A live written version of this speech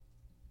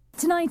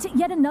Tonight,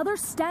 yet another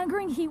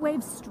staggering heat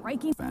wave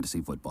striking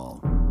fantasy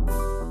football.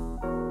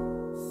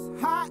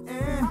 Hot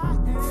and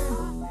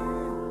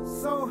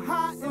so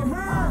hot and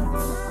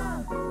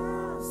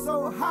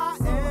so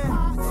hot and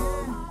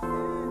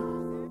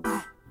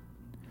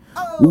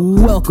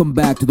Welcome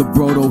back to the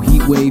Brodo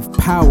Heat Wave,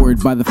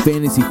 powered by the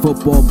Fantasy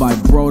Football by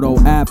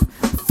Brodo app.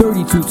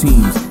 32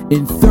 teams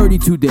in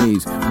 32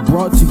 days,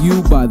 brought to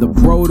you by the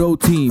Brodo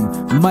team.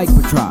 Mike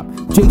Petrop,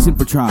 Jason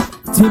Petrop,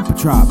 Tim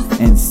Petrop,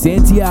 and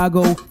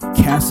Santiago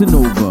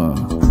Casanova.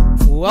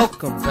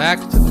 Welcome back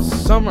to the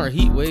Summer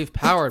Heat Wave,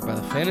 powered by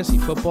the Fantasy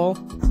Football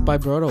by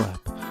Brodo app.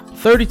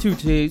 32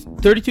 teams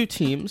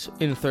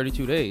in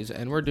 32 days,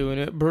 and we're doing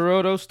it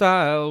Brodo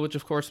style, which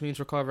of course means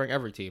we're covering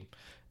every team,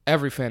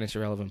 every fantasy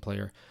relevant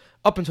player,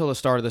 up until the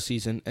start of the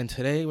season. And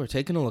today we're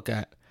taking a look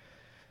at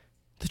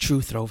the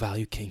true throw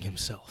value king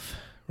himself,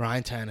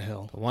 Ryan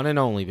Tannehill, The one and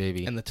only,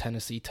 baby. and the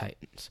Tennessee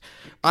Titans.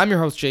 I'm your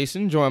host,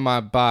 Jason, joined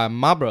by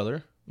my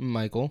brother,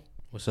 Michael.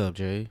 What's up,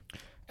 Jay?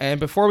 And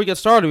before we get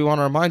started, we want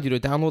to remind you to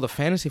download the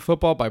Fantasy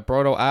Football by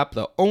Brodo app,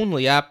 the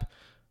only app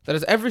that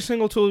has every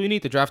single tool you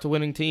need to draft a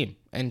winning team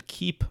and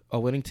keep a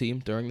winning team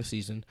during the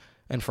season.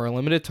 And for a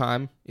limited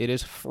time, it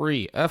is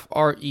free.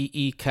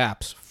 Free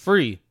caps.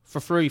 Free.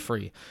 For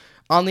free.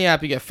 On the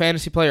app, you get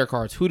fantasy player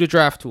cards, who to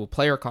draft tool,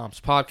 player comps,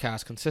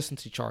 podcasts,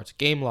 consistency charts,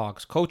 game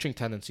logs, coaching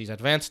tendencies,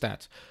 advanced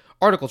stats,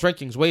 articles,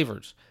 rankings,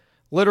 waivers,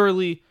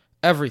 literally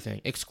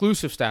everything.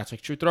 Exclusive stats like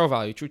true throw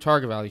value, true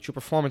target value, true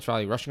performance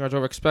value, rushing yards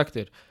over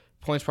expected,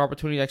 points per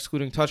opportunity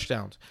excluding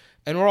touchdowns.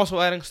 And we're also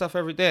adding stuff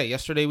every day.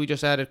 Yesterday, we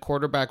just added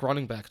quarterback,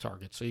 running back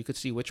targets, so you could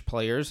see which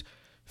players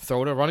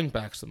throw to running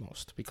backs the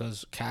most,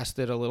 because Cass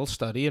did a little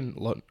study, and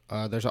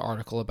there's an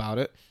article about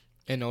it,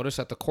 and notice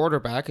that the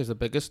quarterback is the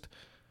biggest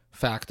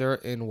factor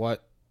in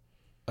what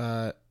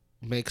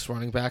makes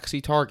running back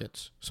see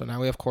targets. So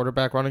now we have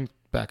quarterback, running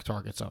back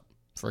targets up.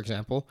 For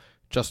example,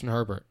 Justin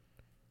Herbert,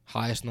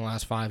 highest in the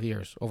last 5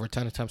 years, over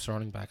 10 attempts to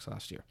running backs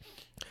last year.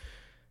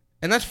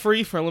 And that's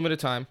free for a limited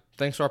time,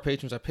 thanks to our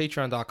patrons at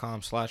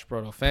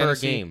patreon.com/BrodoFantasy. Per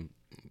game,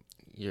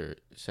 you're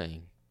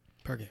saying.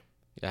 Per game.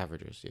 The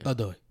averages, yeah.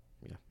 Do it.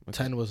 Yeah.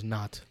 10 was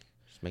not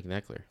Just making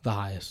that clear. the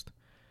highest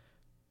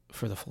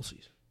for the full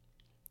season.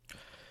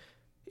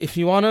 If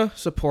you want to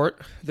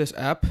support this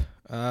app,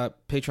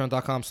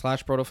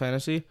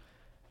 patreon.com/BrodoFantasy.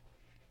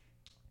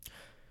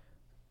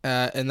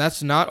 And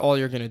that's not all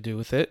you're going to do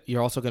with it.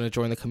 You're also going to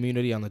join the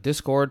community on the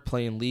Discord,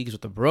 play in leagues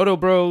with the Brodo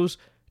Bros,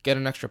 get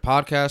an extra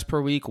podcast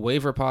per week,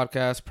 waiver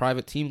podcasts,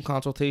 private team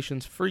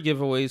consultations, free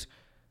giveaways,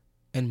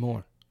 and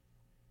more.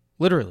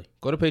 Literally,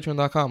 go to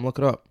patreon.com, look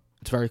it up.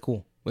 It's very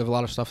cool. We have a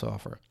lot of stuff to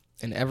offer.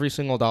 And every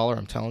single dollar,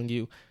 I'm telling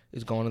you,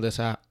 is going to this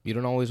app. You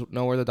don't always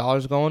know where the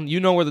dollars are going. You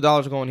know where the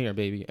dollars are going here,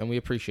 baby, and we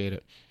appreciate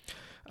it.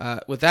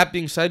 With that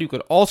being said, you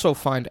could also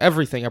find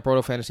everything at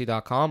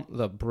BrodoFantasy.com,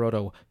 the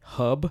Brodo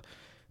Hub.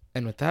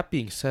 And with that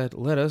being said,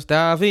 let us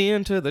dive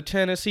into the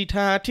Tennessee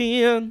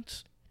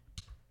Titans.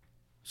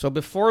 So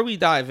before we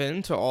dive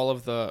into all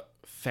of the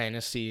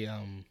fantasy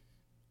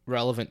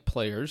relevant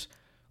players,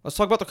 let's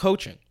talk about the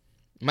coaching.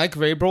 Mike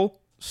Vrabel,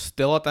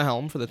 still at the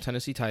helm for the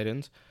Tennessee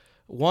Titans.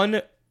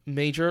 One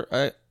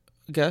major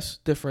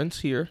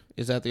difference here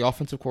is that the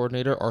offensive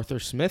coordinator, Arthur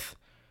Smith,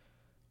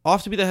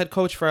 off to be the head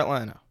coach for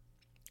Atlanta.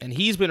 And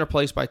he's been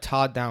replaced by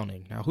Todd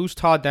Downing. Now, who's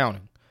Todd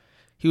Downing?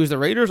 He was the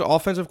Raiders'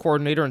 offensive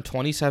coordinator in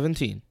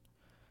 2017.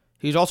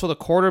 He's also the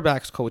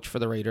quarterbacks coach for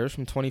the Raiders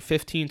from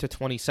 2015 to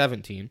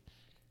 2017.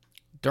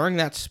 During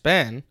that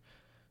span,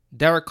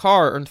 Derek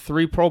Carr earned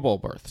 3 Pro Bowl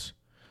berths.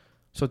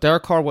 So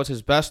Derek Carr was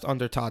his best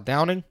under Todd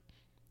Downing.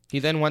 He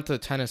then went to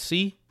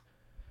Tennessee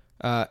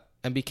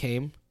and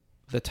became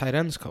the tight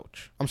ends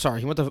coach. I'm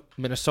sorry, he went to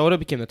Minnesota,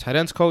 became the tight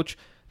ends coach,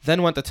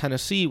 then went to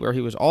Tennessee, where he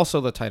was also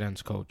the tight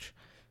ends coach.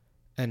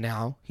 And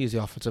now he's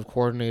the offensive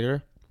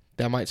coordinator.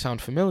 That might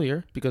sound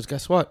familiar, because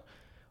guess what?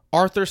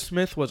 Arthur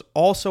Smith was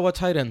also a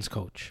tight ends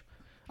coach.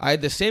 I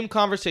had the same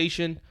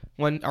conversation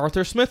when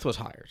Arthur Smith was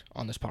hired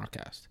on this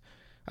podcast.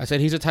 I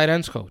said he's a tight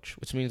ends coach,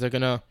 which means they're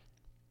going to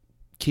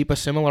keep a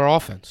similar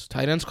offense.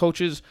 Tight ends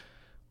coaches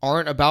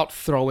aren't about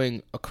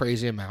throwing a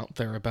crazy amount.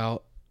 They're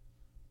about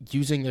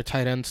using their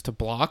tight ends to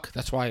block.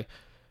 That's why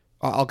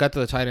I'll get to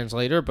the tight ends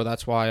later, but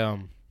that's why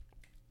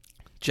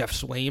Jeff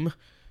Swaim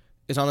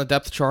is on the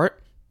depth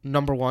chart,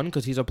 number 1,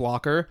 because he's a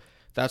blocker.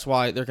 That's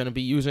why they're going to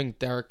be using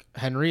Derrick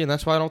Henry, and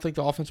that's why I don't think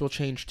the offense will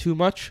change too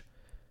much.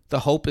 The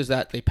hope is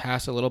that they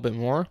pass a little bit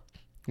more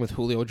with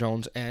Julio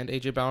Jones and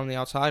A.J. Brown on the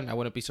outside, and I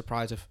wouldn't be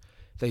surprised if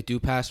they do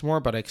pass more,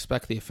 but I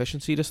expect the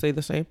efficiency to stay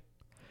the same.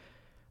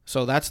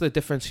 So that's the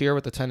difference here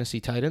with the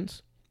Tennessee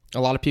Titans. A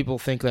lot of people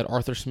think that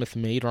Arthur Smith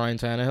made Ryan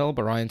Tannehill,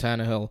 but Ryan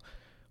Tannehill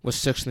was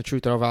 6th in the true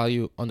throw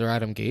value under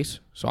Adam Gase.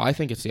 So I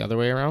think it's the other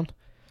way around.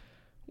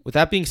 With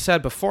that being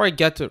said, before I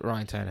get to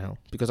Ryan Tannehill,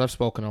 because I've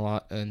spoken a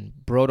lot, and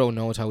Brodo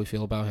knows how we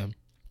feel about him.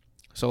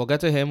 So we'll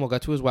get to him, we'll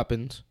get to his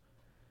weapons.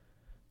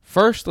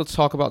 First, let's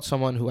talk about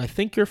someone who I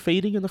think you're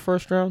fading in the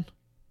first round.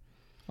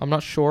 I'm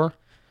not sure.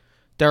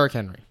 Derrick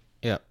Henry.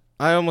 Yeah.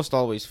 I almost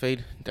always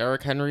fade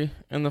Derrick Henry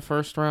in the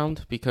first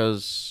round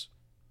because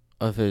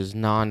of his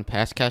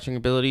non-pass catching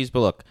abilities.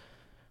 But look,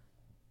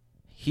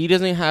 he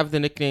doesn't have the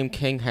nickname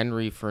King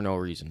Henry for no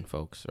reason,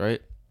 folks,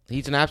 right?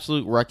 He's an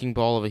absolute wrecking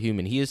ball of a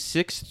human. He is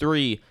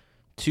 6'3",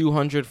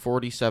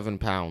 247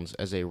 pounds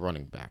as a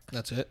running back.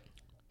 That's it.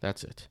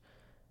 That's it.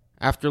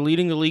 After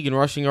leading the league in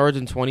rushing yards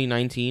in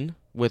 2019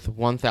 with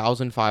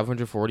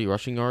 1,540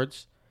 rushing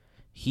yards,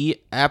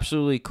 he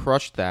absolutely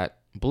crushed that,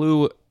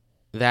 blew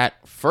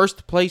that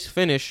first place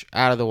finish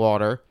out of the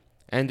water,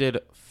 ended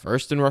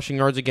first in rushing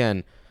yards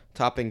again,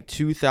 topping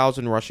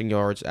 2,000 rushing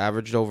yards,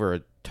 averaged over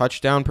a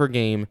touchdown per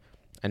game,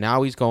 and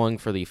now he's going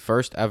for the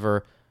first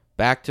ever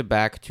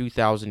back-to-back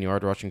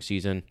 2,000-yard rushing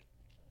season.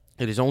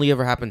 It has only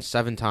ever happened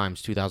 7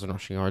 times, 2,000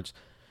 rushing yards.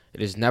 It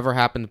has never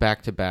happened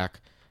back-to-back.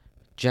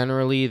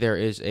 Generally, there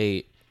is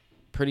a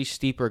pretty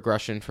steep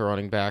regression for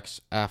running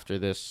backs after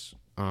this,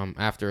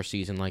 after a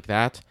season like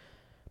that.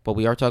 But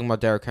we are talking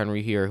about Derrick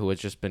Henry here, who has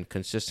just been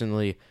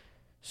consistently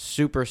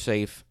super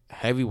safe,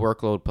 heavy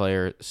workload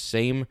player.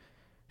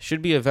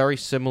 Should be a very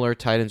similar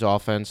Titans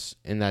offense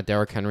in that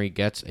Derrick Henry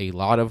gets a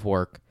lot of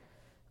work.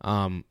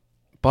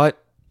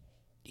 But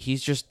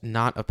he's just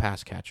not a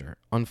pass catcher,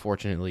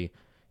 unfortunately.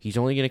 He's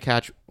only going to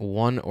catch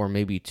 1 or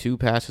maybe 2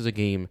 passes a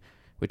game,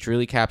 which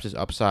really caps his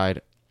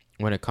upside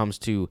when it comes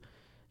to,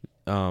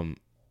 not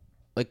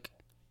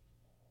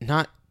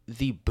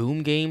the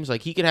boom games.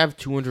 Like, he could have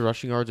 200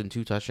 rushing yards and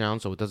 2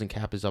 touchdowns, so it doesn't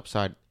cap his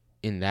upside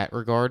in that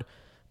regard.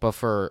 But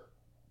for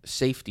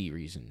safety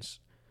reasons,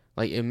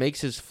 like, it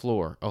makes his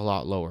floor a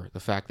lot lower, the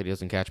fact that he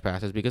doesn't catch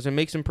passes, because it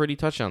makes him pretty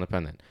touchdown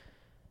dependent.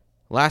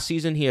 Last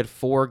season, he had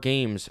 4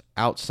 games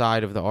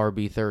outside of the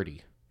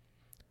RB30,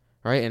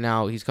 right? And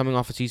now he's coming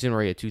off a season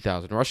where he had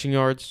 2,000 rushing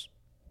yards.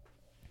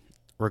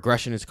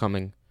 Regression is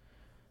coming.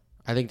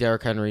 I think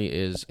Derrick Henry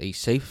is a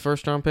safe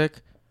first-round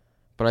pick,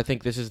 but I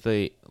think this is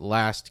the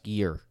last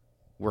year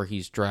where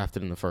he's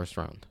drafted in the first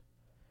round.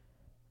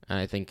 And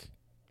I think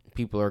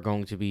people are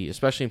going to be,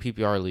 especially in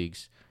PPR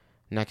leagues,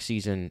 next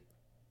season,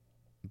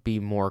 be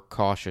more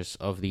cautious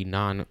of the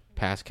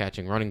non-pass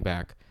catching running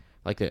back.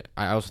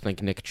 I also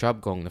think Nick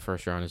Chubb going the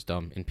first round is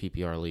dumb in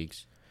PPR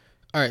leagues.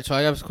 All right, so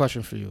I have a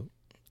question for you.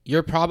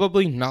 You're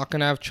probably not going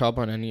to have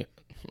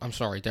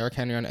Derrick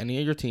Henry on any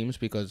of your teams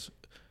because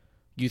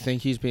you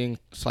think he's being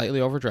slightly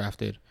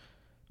overdrafted.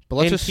 But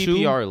let's assume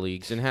PPR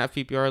leagues, in half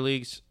PPR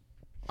leagues,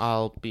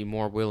 I'll be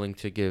more willing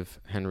to give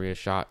Henry a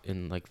shot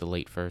in the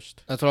late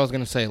first. That's what I was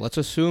going to say. Let's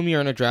assume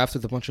you're in a draft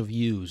with a bunch of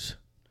U's.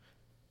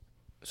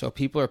 So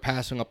people are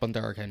passing up on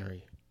Derrick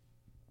Henry.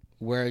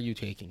 Where are you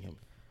taking him?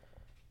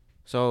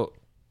 So,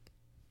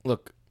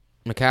 look,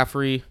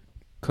 McCaffrey,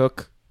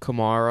 Cook,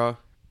 Kamara,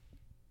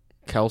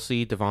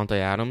 Kelsey, Devontae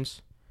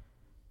Adams,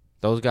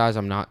 those guys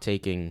I'm not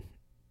taking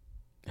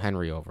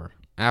Henry over.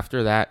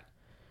 After that,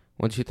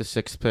 once you hit the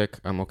 6th pick,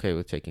 I'm okay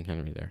with taking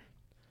Henry there.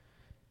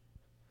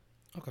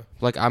 Okay.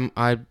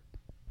 I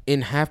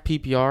in half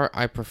PPR,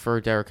 I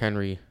prefer Derrick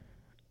Henry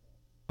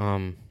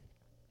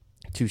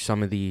to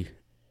some of the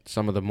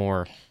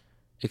more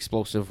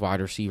explosive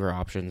wide receiver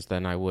options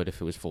than I would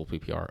if it was full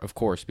PPR. Of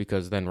course,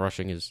 because then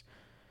rushing is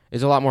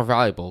a lot more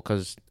valuable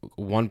because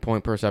 1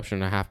 point per reception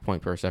and a half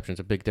point per reception is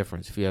a big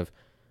difference. If you have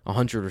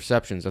 100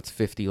 receptions, that's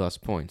 50 less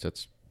points.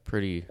 That's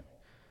pretty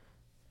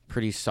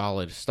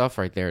solid stuff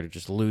right there to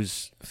just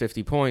lose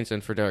 50 points.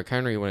 And for Derrick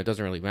Henry, when it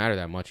doesn't really matter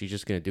that much, he's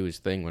just going to do his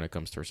thing when it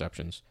comes to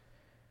receptions.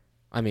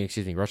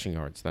 Rushing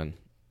yards then.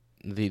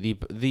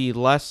 The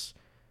less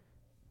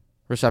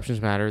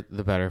receptions matter,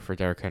 the better for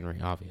Derrick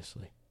Henry,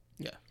 obviously.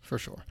 Yeah, for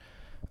sure.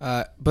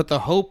 But the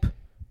hope,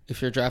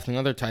 if you're drafting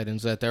other tight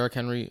ends, that Derrick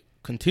Henry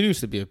continues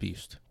to be a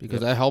beast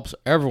because that helps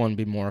everyone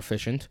be more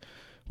efficient,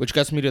 which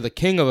gets me to the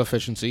king of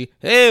efficiency.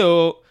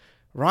 Hey-o,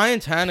 Ryan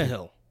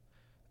Tannehill.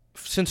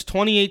 Since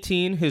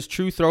 2018, his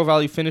true throw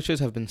value finishes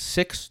have been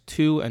 6,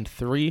 2, and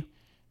 3.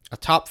 A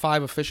top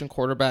 5 efficient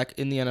quarterback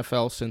in the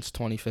NFL since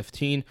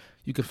 2015.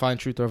 You can find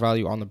true throw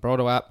value on the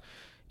Brodo app.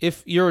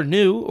 If you're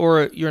new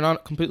or you're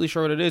not completely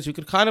sure what it is, you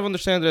could kind of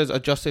understand it as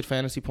adjusted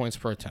fantasy points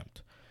per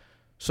attempt.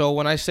 So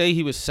when I say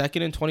he was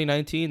second in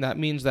 2019, that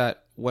means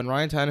that when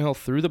Ryan Tannehill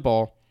threw the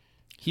ball,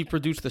 he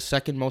produced the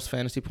second most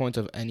fantasy points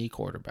of any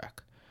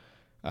quarterback.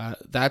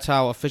 That's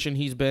how efficient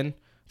he's been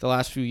the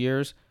last few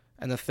years.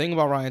 And the thing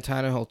about Ryan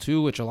Tannehill,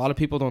 too, which a lot of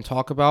people don't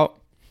talk about,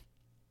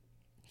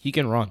 he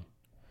can run.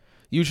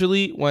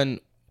 Usually when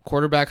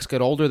quarterbacks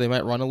get older, they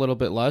might run a little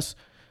bit less.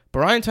 But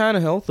Ryan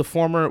Tannehill, the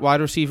former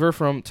wide receiver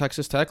from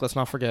Texas Tech, let's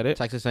not forget it.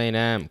 Texas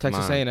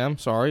A&M.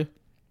 Sorry.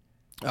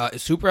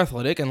 Is super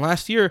athletic. And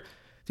last year, do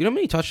you know how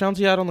many touchdowns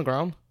he had on the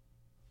ground?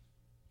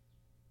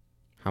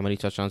 How many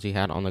touchdowns he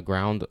had on the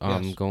ground? Yes.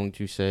 I'm going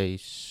to say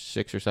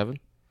 6 or 7.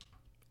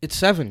 It's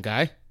 7,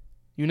 guy.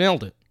 You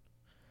nailed it.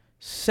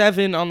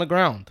 7 on the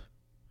ground.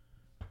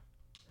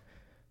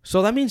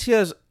 So that means he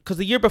has, because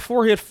the year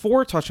before he had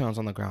 4 touchdowns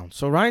on the ground.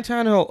 So Ryan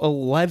Tannehill,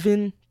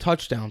 11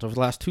 touchdowns over the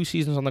last 2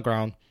 seasons on the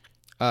ground.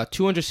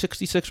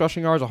 266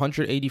 rushing yards,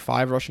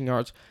 185 rushing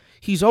yards.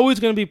 He's always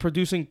going to be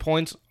producing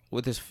points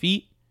with his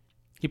feet.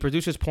 He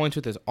produces points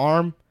with his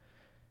arm.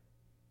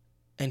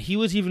 And he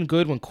was even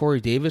good when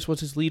Corey Davis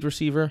was his lead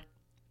receiver.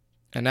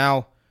 And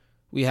now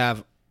We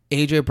have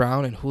A.J.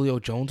 Brown and Julio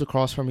Jones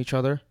across from each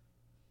other.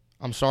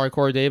 I'm sorry,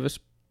 Corey Davis,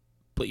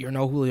 but you're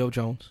no Julio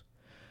Jones.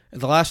 In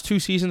the last 2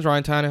 seasons,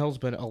 Ryan Tannehill's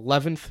been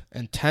 11th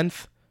and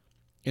 10th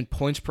in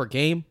points per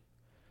game.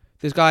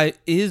 This guy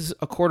is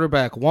a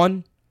quarterback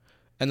 1,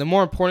 and the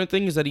more important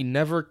thing is that he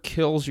never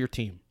kills your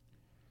team.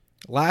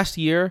 Last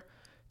year,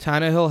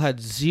 Tannehill had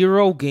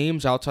 0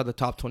 games outside the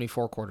top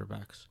 24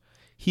 quarterbacks.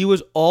 He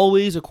was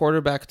always a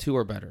quarterback 2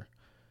 or better.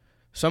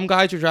 Some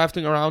guys you're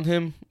drafting around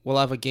him will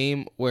have a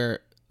game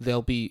where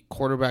they'll be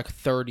quarterback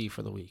 30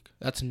 for the week.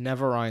 That's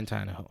never Ryan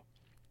Tannehill.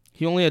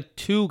 He only had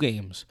 2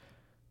 games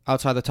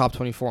outside the top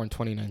 24 in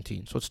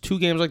 2019. So it's 2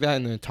 games like that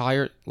in the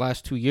entire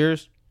last 2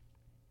 years.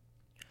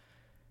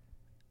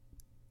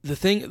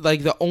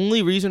 The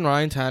only reason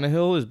Ryan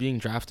Tannehill is being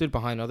drafted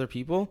behind other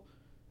people,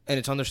 and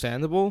it's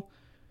understandable,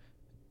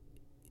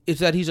 is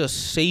that he's a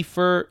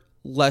safer,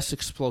 less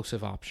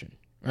explosive option,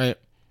 right?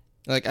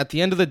 Like, at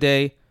the end of the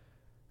day,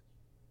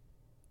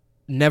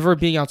 never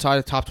being outside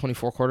the top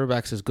 24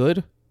 quarterbacks is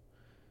good,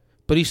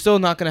 but he's still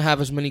not going to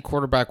have as many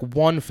quarterback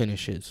 1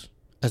 finishes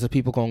as the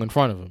people going in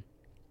front of him.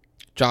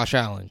 Josh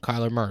Allen,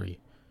 Kyler Murray,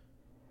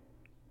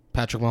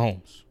 Patrick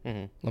Mahomes,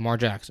 Lamar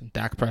Jackson,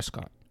 Dak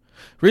Prescott.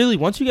 Really,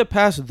 once you get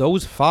past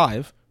those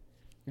 5,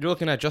 you're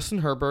looking at Justin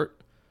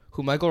Herbert,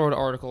 who Michael wrote an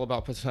article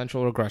about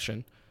potential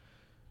regression,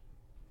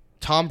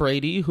 Tom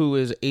Brady, who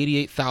is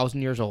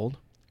 88,000 years old,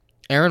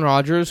 Aaron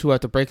Rodgers, who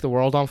had to break the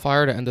world on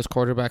fire to end his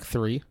quarterback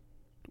 3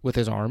 with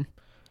his arm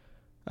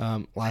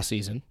last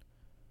season.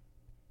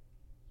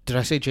 Did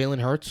I say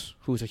Jalen Hurts,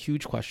 who is a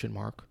huge question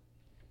mark?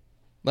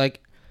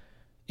 Like,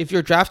 if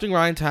you're drafting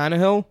Ryan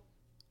Tannehill,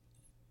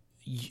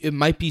 it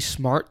might be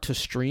smart to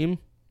stream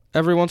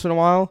every once in a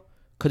while,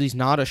 because he's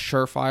not a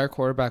surefire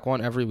quarterback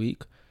 1 every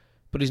week,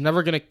 but he's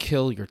never going to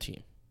kill your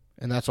team,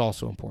 and that's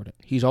also important.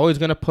 He's always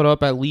going to put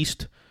up at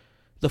least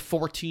the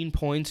 14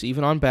 points,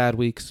 even on bad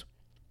weeks,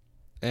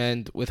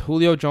 and with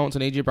Julio Jones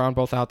and A.J. Brown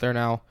both out there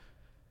now,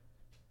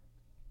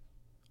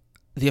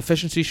 the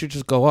efficiency should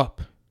just go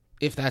up,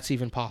 if that's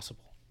even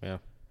possible. Yeah.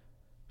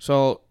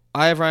 So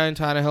I have Ryan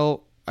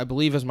Tannehill, I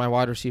believe, as my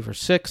wide receiver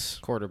 6.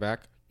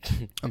 Quarterback.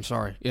 I'm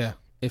sorry. Yeah.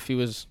 If he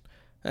was,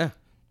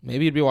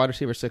 maybe he'd be wide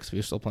receiver 6 if he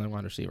was still playing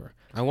wide receiver.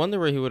 I wonder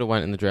where he would have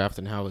went in the draft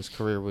and how his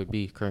career would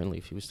be currently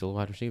if he was still a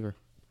wide receiver.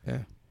 Yeah.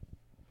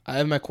 I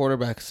have my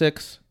quarterback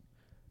 6,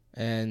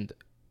 and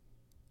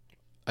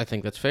I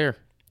think that's fair.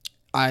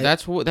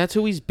 That's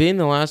who he's been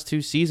the last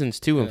 2 seasons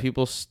too, and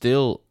people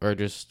still are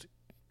just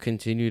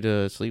continue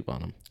to sleep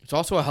on him. It's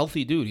also a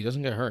healthy dude. He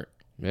doesn't get hurt.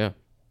 Yeah.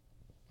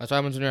 That's what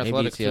happens when you're Maybe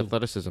athletic, it's the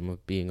athleticism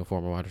of being a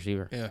former wide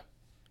receiver. Yeah.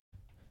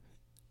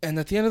 And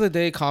at the end of the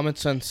day, common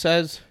sense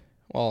says,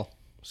 well,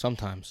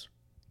 sometimes,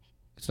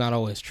 it's not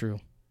always true,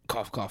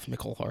 cough, cough,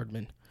 Mecole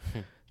Hardman,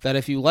 that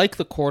if you like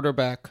the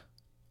quarterback,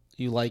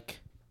 you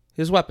like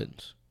his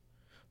weapons.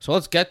 So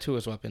let's get to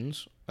his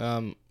weapons.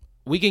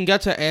 We can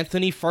get to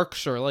Anthony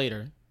Firkser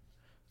later,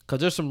 because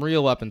there's some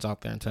real weapons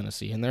out there in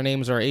Tennessee, and their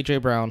names are A.J.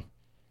 Brown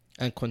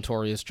and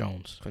Quintorius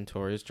Jones.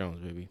 Quintorius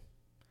Jones, baby.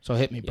 So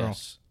hit me, bro.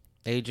 Yes.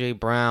 A.J.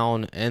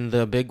 Brown and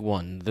the big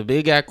one. The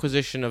big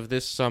acquisition of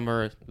this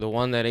summer, the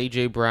one that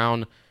A.J.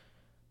 Brown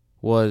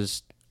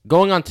was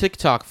going on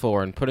TikTok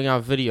for and putting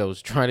out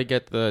videos trying to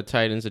get the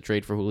Titans to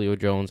trade for Julio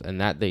Jones,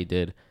 and that they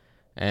did.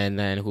 And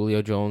then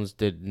Julio Jones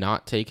did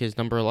not take his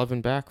number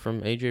 11 back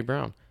from A.J.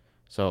 Brown.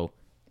 So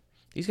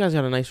these guys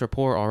got a nice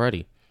rapport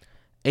already.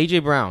 A.J.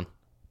 Brown,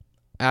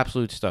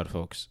 absolute stud,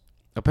 folks.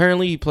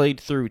 Apparently he played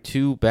through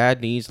 2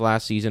 bad knees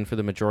last season for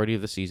the majority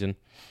of the season.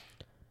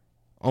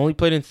 Only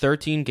played in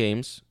 13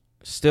 games.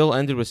 Still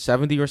ended with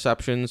 70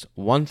 receptions,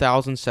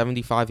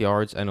 1,075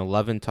 yards, and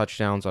 11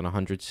 touchdowns on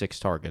 106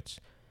 targets.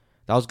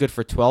 That was good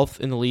for 12th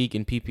in the league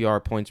in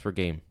PPR points per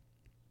game.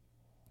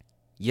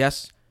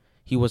 Yes,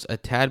 he was a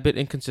tad bit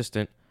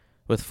inconsistent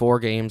with 4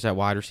 games at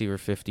wide receiver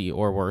 50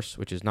 or worse,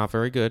 which is not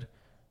very good.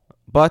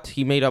 But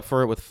he made up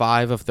for it with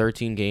 5 of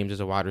 13 games as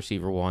a wide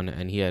receiver 1,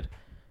 and he had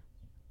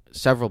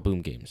several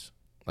boom games.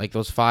 Like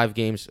those 5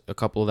 games, a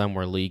couple of them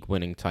were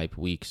league-winning type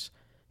weeks.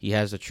 He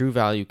has the true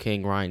value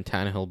king, Ryan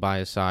Tannehill, by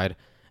his side,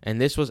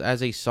 and this was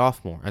as a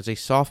sophomore. As a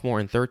sophomore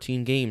in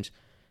 13 games,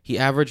 he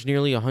averaged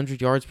nearly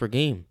 100 yards per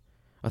game.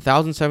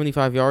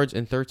 1,075 yards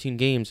in 13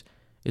 games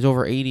is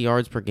over 80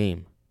 yards per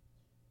game.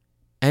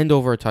 And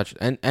over a touch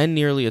and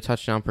nearly a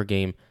touchdown per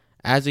game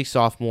as a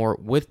sophomore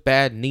with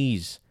bad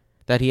knees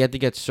that he had to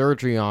get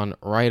surgery on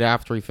right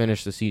after he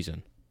finished the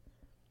season.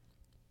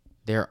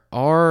 There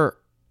are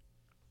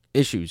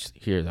issues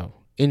here, though.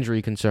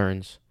 Injury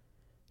concerns.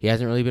 He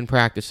hasn't really been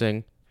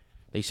practicing.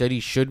 They said he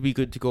should be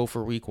good to go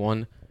for week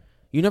 1.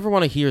 You never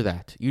want to hear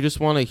that. You just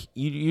want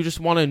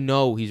to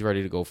know he's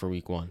ready to go for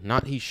week 1,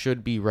 not he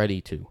should be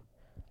ready to.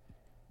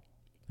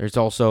 There's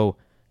also,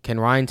 can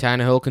Ryan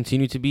Tannehill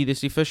continue to be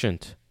this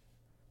efficient?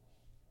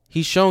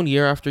 He's shown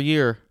year after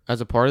year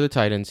as a part of the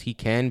Titans he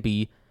can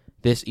be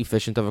this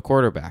efficient of a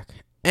quarterback.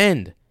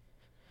 And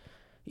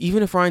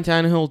even if Ryan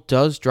Tannehill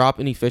does drop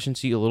in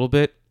efficiency a little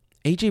bit,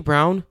 A.J.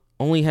 Brown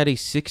only had a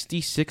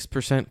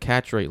 66%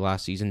 catch rate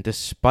last season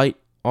despite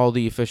all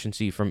the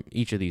efficiency from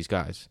each of these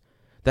guys.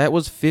 That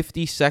was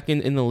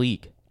 52nd in the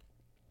league.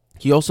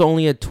 He also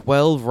only had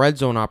 12 red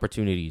zone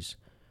opportunities,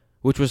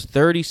 which was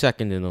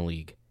 32nd in the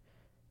league.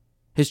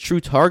 His true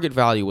target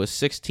value was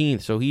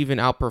 16th, so he even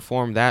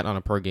outperformed that on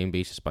a per-game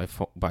basis by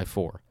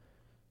 4.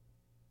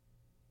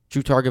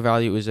 True target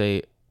value is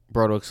a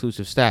Brodo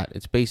exclusive stat.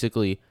 It's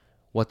basically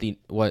what the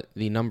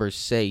numbers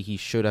say he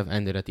should have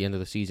ended at the end of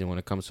the season when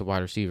it comes to wide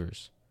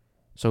receivers.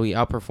 So he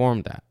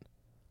outperformed that.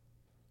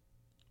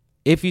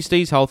 If he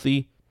stays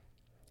healthy,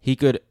 he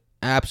could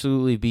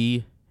absolutely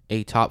be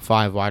a top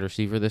 5 wide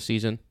receiver this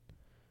season,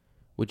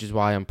 which is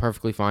why I'm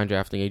perfectly fine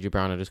drafting A.J.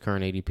 Brown at his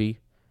current ADP.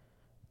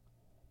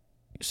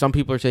 Some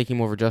people are taking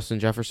him over Justin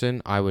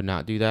Jefferson. I would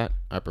not do that.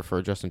 I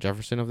prefer Justin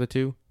Jefferson of the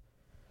two.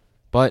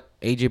 But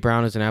A.J.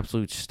 Brown is an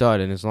absolute stud,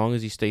 and as long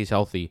as he stays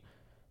healthy,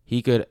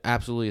 he could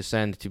absolutely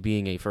ascend to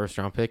being a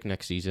first-round pick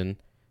next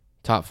season,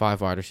 top 5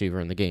 wide receiver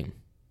in the game.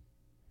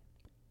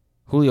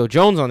 Julio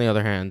Jones, on the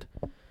other hand,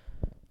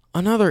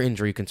 another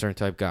injury concern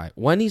type guy.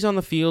 When he's on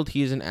the field,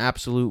 he is an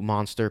absolute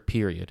monster,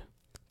 period.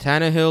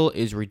 Tannehill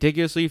is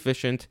ridiculously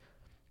efficient,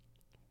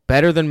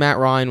 better than Matt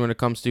Ryan when it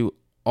comes to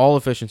all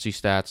efficiency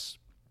stats,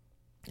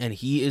 and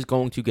he is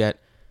going to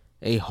get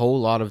a whole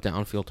lot of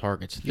downfield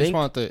targets.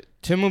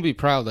 Tim will be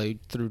proud that you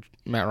threw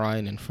Matt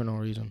Ryan in for no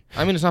reason.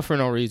 I mean, it's not for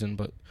no reason,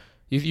 but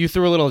you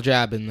threw a little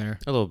jab in there.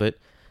 A little bit.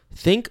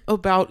 Think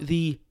about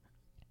the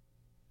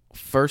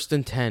 1st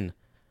and 10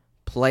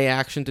 play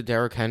action to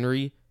Derrick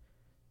Henry.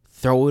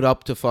 Throw it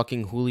up to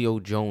fucking Julio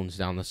Jones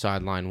down the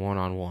sideline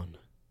one-on-one.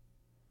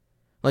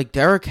 Like,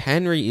 Derrick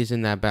Henry is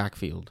in that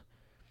backfield.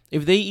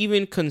 If they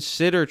even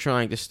consider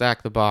trying to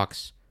stack the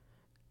box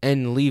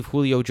and leave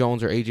Julio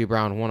Jones or A.J.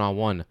 Brown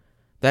one-on-one,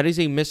 that is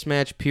a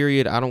mismatch,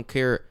 period. I don't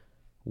care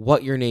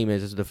what your name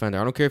is as a defender.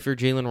 I don't care if you're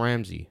Jalen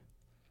Ramsey.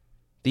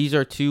 These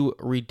are two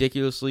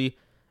ridiculously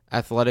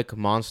athletic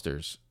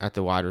monsters at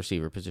the wide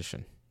receiver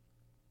position.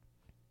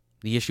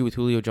 The issue with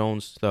Julio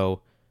Jones,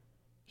 though,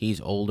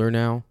 he's older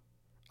now.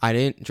 I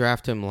didn't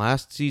draft him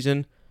last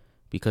season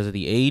because of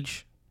the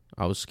age.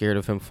 I was scared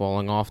of him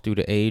falling off due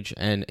to age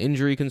and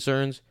injury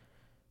concerns.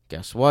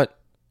 Guess what?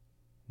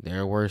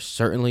 There were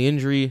certainly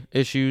injury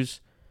issues.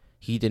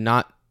 He did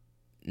not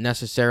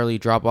necessarily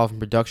drop off in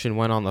production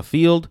when on the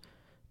field,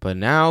 but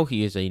now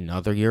he is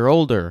another year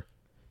older.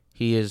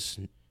 He is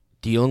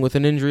dealing with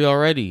an injury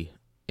already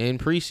in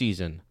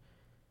preseason.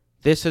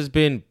 This has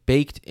been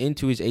baked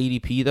into his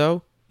ADP,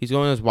 though. He's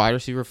going as wide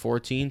receiver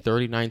 14,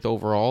 39th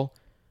overall,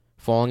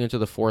 falling into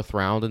the 4th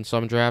round in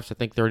some drafts. I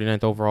think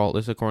 39th overall.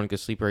 This is according to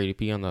Sleeper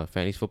ADP on the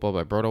Fantasy Football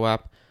by Brodo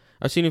app.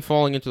 I've seen him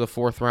falling into the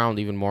 4th round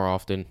even more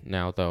often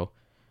now, though.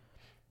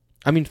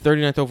 I mean,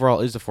 39th overall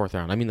is the 4th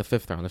round. I mean the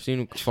 5th round. I've seen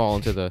him fall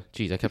into the...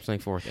 I kept saying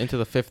 4th. Into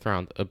the 5th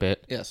round a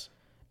bit. Yes.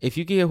 If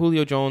you get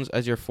Julio Jones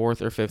as your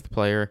 4th or 5th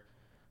player,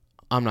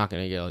 I'm not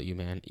going to yell at you,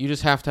 man. You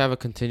just have to have a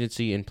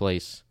contingency in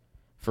place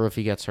for if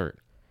he gets hurt.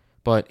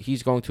 But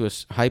he's going to a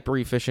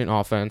hyper-efficient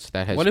offense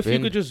that has been... What if you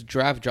could just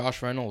draft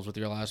Josh Reynolds with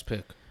your last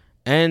pick?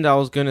 And I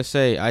was going to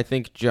say, I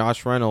think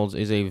Josh Reynolds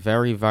is a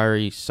very,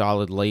 very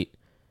solid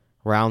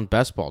late-round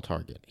best ball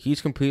target.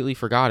 He's completely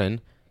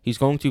forgotten. He's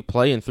going to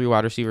play in 3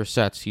 wide receiver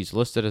sets. He's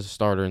listed as a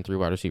starter in 3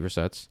 wide receiver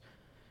sets.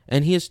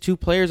 And he has 2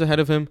 players ahead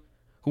of him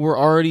who are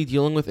already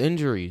dealing with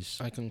injuries.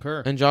 I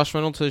concur. And Josh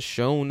Reynolds has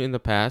shown in the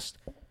past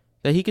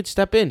that he could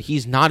step in.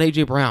 He's not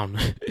A.J. Brown,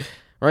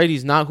 right?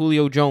 He's not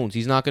Julio Jones.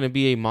 He's not going to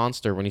be a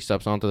monster when he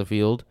steps onto the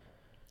field.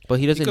 But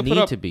he doesn't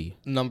need to be.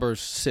 Numbers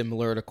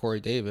similar to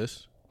Corey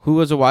Davis, who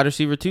was a wide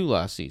receiver 2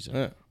 last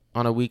season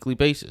on a weekly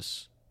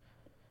basis.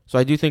 So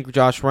I do think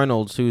Josh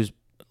Reynolds, who's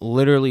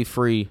literally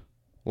free,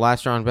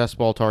 last round best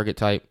ball target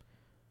type,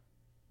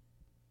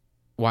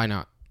 why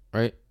not,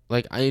 right?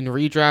 Like in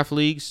redraft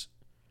leagues,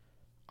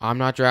 I'm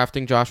not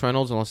drafting Josh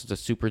Reynolds unless it's a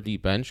super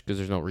deep bench because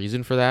there's no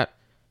reason for that.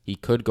 He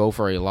could go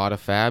for a lot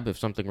of fab if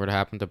something were to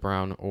happen to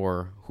Brown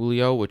or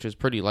Julio, which is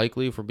pretty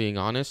likely if we're being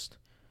honest.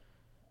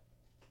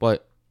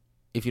 But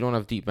if you don't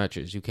have deep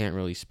benches, you can't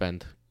really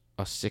spend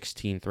a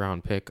 16th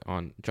round pick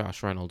on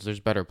Josh Reynolds.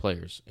 There's better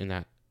players in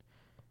that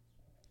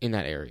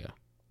area.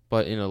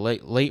 But in a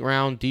late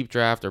round, deep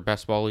draft, or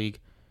best ball league,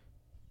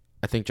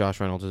 I think Josh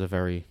Reynolds is a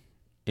very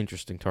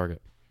interesting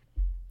target.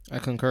 I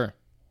concur.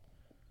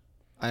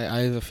 I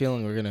have a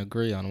feeling we're going to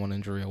agree on one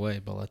injury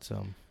away, but let's...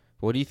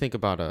 What do you think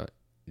about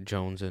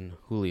Jones and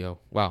Julio?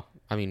 Wow,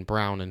 I mean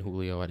Brown and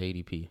Julio at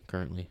ADP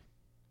currently.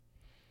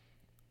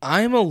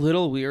 I'm a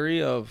little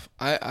weary of...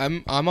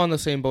 I'm on the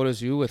same boat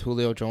as you with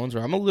Julio Jones,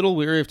 where I'm a little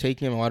weary of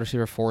taking him a wide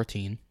receiver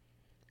 14.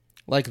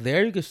 Like,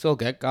 there you can still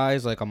get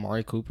guys like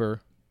Amari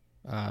Cooper,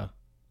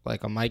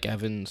 like a Mike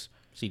Evans,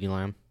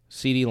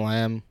 CeeDee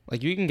Lamb.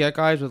 Like, you can get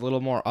guys with a little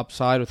more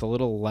upside, with a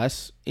little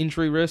less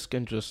injury risk,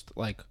 and just,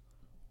 like,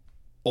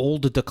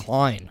 old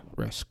decline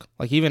risk.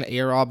 Like, even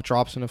A-Rob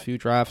drops in a few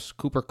drafts,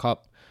 Cooper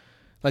Kupp.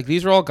 Like,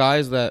 these are all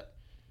guys that,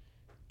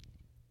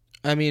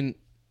 I mean,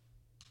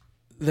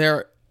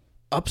 their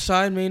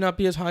upside may not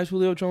be as high as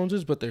Julio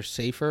Jones's, but they're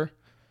safer.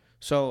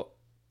 So,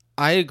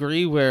 I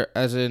agree where,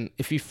 as in,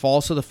 if he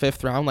falls to the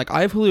 5th round, like,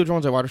 I have Julio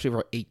Jones at wide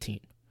receiver 18.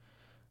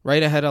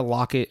 right ahead of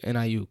Lockett and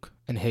Ayuk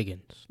and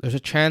Higgins. There's a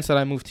chance that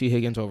I move T.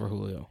 Higgins over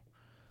Julio.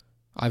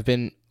 I've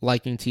been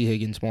liking T.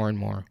 Higgins more and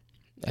more.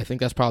 I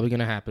think that's probably going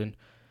to happen.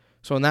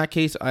 So in that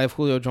case, I have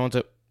Julio Jones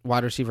at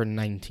wide receiver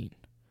 19.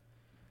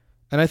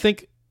 And I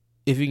think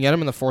if you can get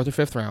him in the 4th or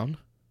 5th round,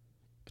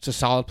 it's a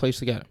solid place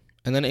to get him.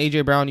 And then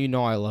A.J. Brown, you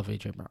know I love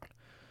A.J. Brown.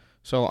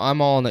 So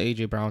I'm all on the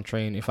A.J. Brown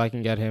train. If I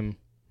can get him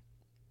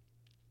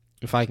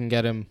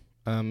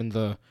in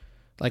the,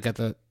 like at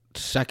the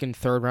 2nd,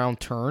 3rd round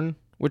turn,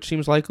 which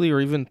seems likely,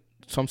 or even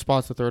some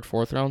spots the 3rd,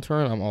 4th round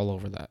turn, I'm all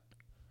over that.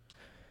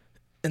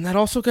 And that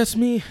also gets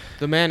me...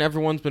 The man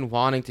everyone's been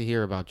wanting to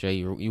hear about, Jay.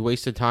 You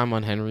wasted time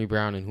on Henry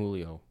Brown and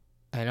Julio.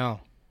 I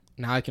know.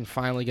 Now I can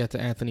finally get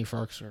to Anthony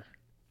Firkser.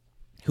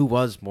 Who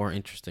was more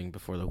interesting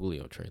before the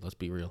Julio trade, let's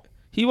be real.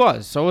 He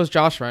was. So was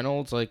Josh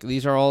Reynolds. Like,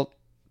 these are all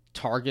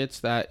targets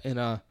that in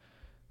a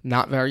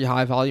not very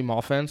high volume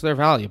offense, they're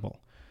valuable.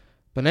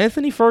 But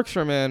Anthony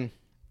Firkser, man,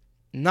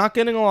 not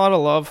getting a lot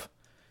of love,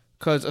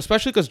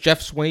 especially because Jeff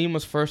Swaim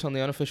was first on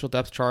the unofficial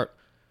depth chart.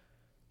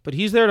 But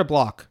he's there to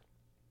block.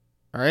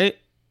 All right?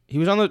 He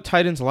was on the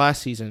Titans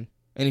last season,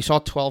 and he saw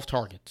 12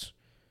 targets.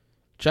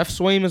 Jeff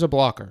Swaim is a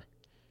blocker.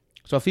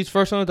 So if he's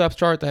first on the depth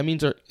chart, that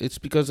means it's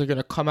because they're going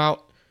to come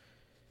out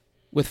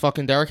with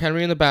fucking Derrick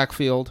Henry in the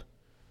backfield,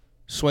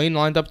 Swain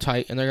lined up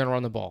tight, and they're going to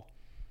run the ball.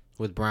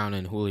 With Brown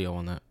and Julio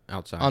on the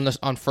outside. On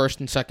 1st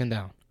and 2nd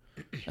down.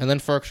 And then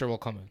Firkser will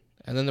come in.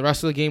 And then the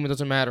rest of the game, it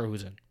doesn't matter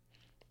who's in.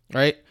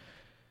 Right?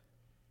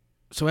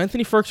 So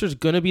Anthony Firkser is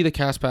going to be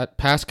the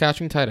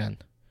pass-catching tight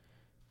end.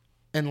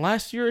 And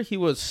last year, he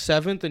was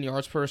 7th in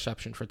yards per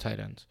reception for tight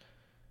ends.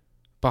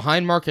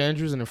 Behind Mark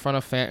Andrews and in front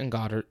of Fant and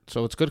Goddard.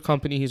 So it's good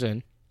company he's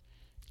in.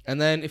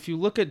 And then if you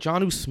look at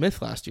Jonnu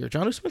Smith last year,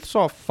 Jonnu Smith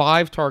saw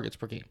 5 targets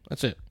per game.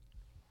 That's it.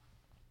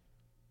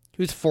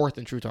 He was 4th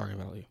in true target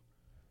value.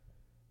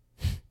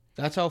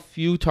 That's how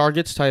few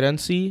targets tight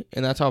ends see,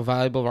 and that's how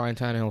valuable Ryan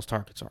Tannehill's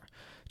targets are.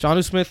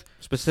 Jonnu Smith,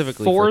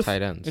 specifically 4th for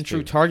tight ends in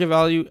true target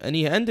value, and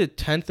he ended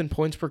 10th in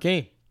points per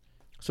game.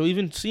 So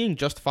even seeing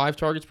just 5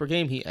 targets per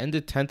game, he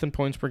ended 10th in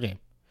points per game.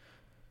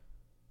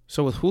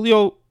 So with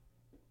Julio,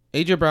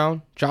 A.J.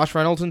 Brown, Josh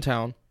Reynolds in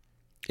town,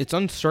 it's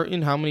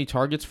uncertain how many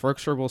targets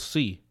Firkser will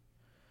see.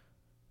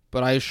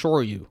 But I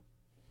assure you,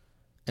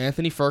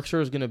 Anthony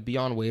Firkser is going to be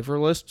on waiver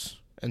lists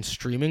and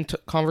streaming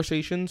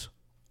conversations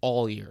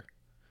all year.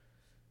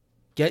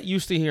 Get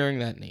used to hearing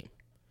that name.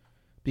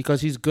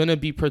 Because he's going to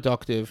be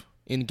productive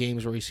in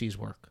games where he sees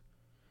work.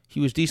 He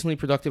was decently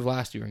productive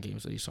last year in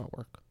games that he saw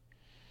work.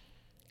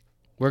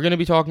 We're going to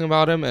be talking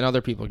about him, and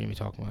other people are going to be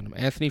talking about him.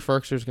 Anthony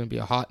Firkser is going to be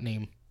a hot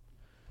name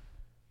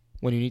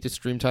when you need to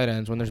stream tight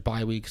ends, when there's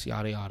bye weeks,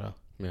 yada, yada.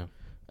 Yeah.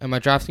 And my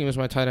draft team is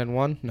my tight end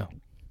 1? No.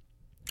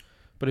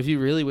 But if you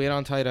really wait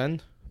on tight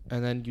end,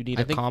 and then you need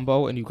a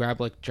combo, and you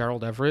grab like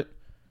Gerald Everett,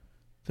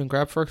 then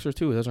grab Firkser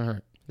too. It doesn't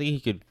hurt. I think he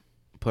could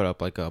put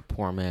up like a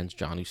poor man's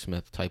Jonnu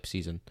Smith type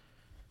season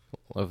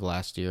of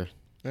last year.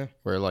 Yeah.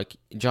 Where like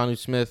Jonnu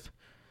Smith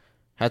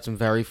had some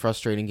very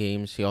frustrating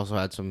games. He also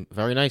had some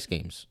very nice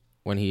games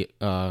when he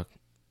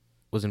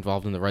was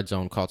involved in the red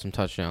zone, caught some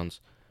touchdowns.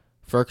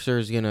 Firkser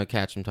is going to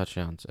catch some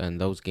touchdowns,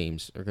 and those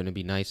games are going to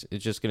be nice.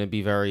 It's just going to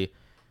be very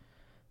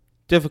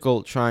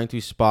difficult trying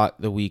to spot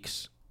the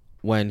weeks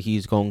when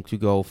he's going to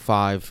go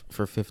 5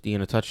 for 50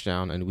 and a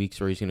touchdown, and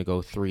weeks where he's going to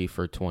go 3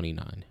 for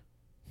 29.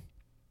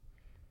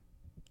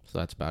 So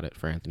that's about it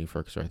for Anthony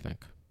Firkser, I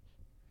think.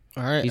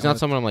 All right. He's not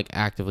someone I'm like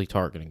actively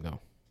targeting, though.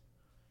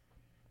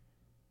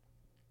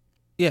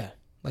 Yeah.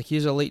 Like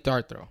he's a late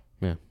dart throw.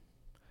 Yeah.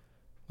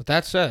 With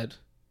that said,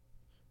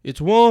 it's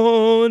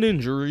one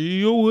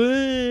injury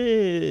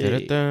away.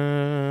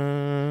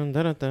 Da-da-da,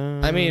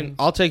 da-da-da. I mean,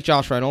 I'll take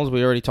Josh Reynolds.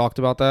 We already talked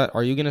about that.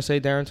 Are you going to say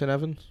Darrington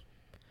Evans?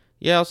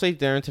 Yeah, I'll say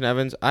Darrington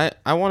Evans. I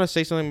want to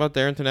say something about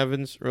Darrington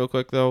Evans real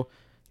quick, though,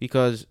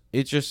 because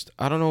it's just,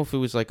 I don't know if it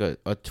was like a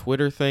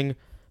Twitter thing,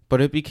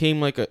 but it became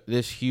like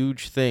this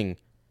huge thing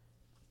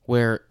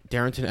where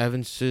Darrington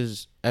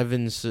Evans's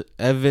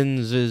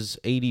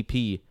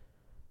ADP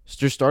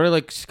just started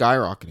like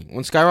skyrocketing.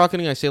 When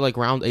skyrocketing, I say like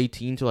round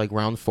 18 to like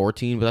round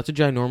 14, but that's a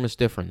ginormous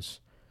difference.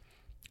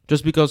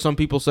 Just because some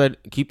people said,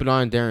 keep an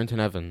eye on Darrington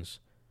Evans.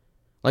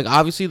 Like,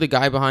 obviously, the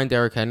guy behind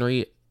Derrick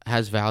Henry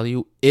has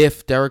value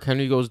if Derrick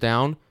Henry goes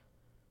down,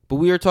 but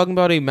we are talking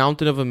about a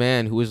mountain of a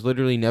man who has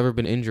literally never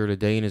been injured a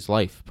day in his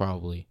life,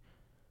 probably.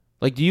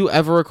 Like, do you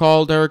ever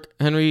recall Derrick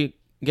Henry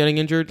getting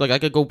injured? Like, I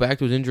could go back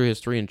to his injury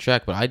history and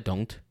check, but I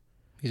don't.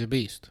 He's a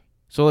beast.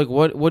 So, like,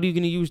 what are you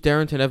going to use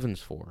Darrington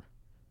Evans for?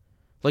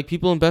 Like,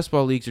 people in best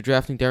ball leagues are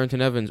drafting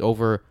Darrington Evans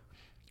over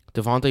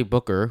Devontae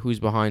Booker,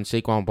 who's behind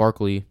Saquon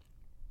Barkley,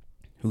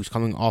 who's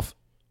coming off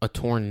a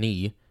torn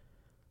knee.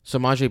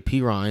 Samaje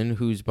Perine,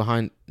 who's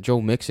behind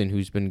Joe Mixon,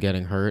 who's been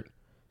getting hurt.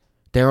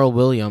 Darrell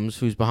Williams,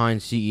 who's behind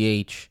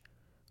CEH,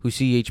 who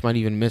CEH might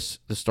even miss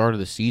the start of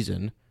the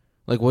season.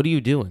 Like, what are you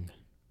doing?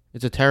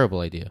 It's a terrible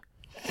idea.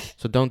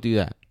 So don't do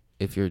that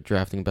if you're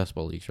drafting best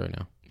ball leagues right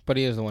now. But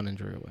he is the one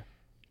injury away.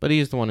 But he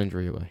is the one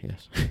injury away,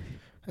 yes.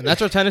 And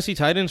that's our Tennessee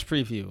Titans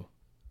preview.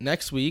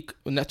 next week,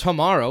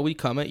 tomorrow, we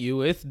come at you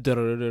with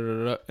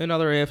another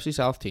AFC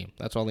South team.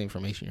 That's all the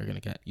information you're going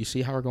to get. You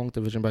see how we're going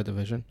division by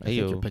division? I think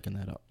you're picking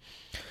that up.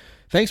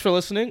 Thanks for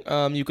listening.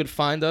 You could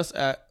find us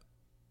at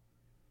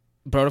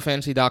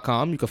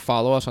BrotoFantasy.com. You can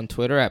follow us on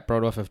Twitter at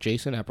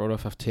BrotoFFJason, at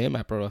BrotoFFTim,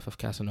 at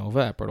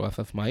BrotoFFCasanova, at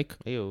BrotoFFMike.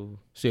 Ayo.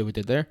 See what we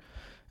did there?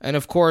 And,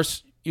 of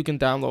course, you can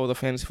download the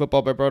Fantasy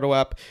Football by Broto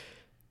app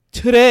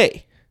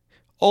today.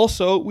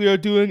 Also, we are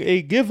doing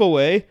a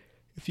giveaway.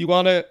 If you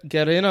want to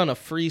get in on a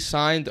free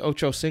signed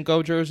Ocho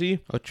Cinco jersey,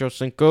 Ocho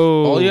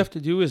Cinco. all you have to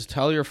do is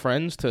tell your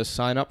friends to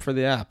sign up for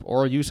the app,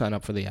 or you sign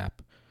up for the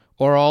app,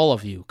 or all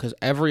of you, because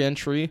every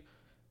entry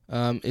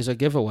is a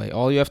giveaway.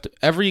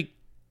 Every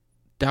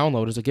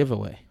download is a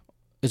giveaway,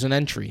 is an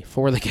entry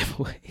for the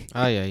giveaway.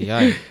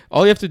 Aye.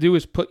 All you have to do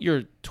is put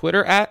your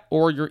Twitter @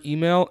 or your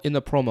email in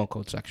the promo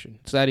code section.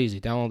 It's that easy.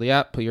 Download the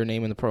app, put your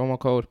name in the promo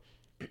code.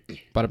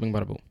 Bada bing,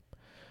 bada boom.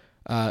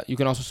 You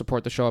can also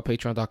support the show at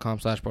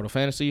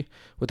patreon.com/BrotoFantasy.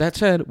 With that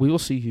said, we will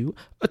see you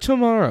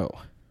tomorrow.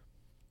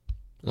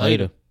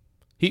 Later.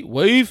 Heat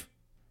wave.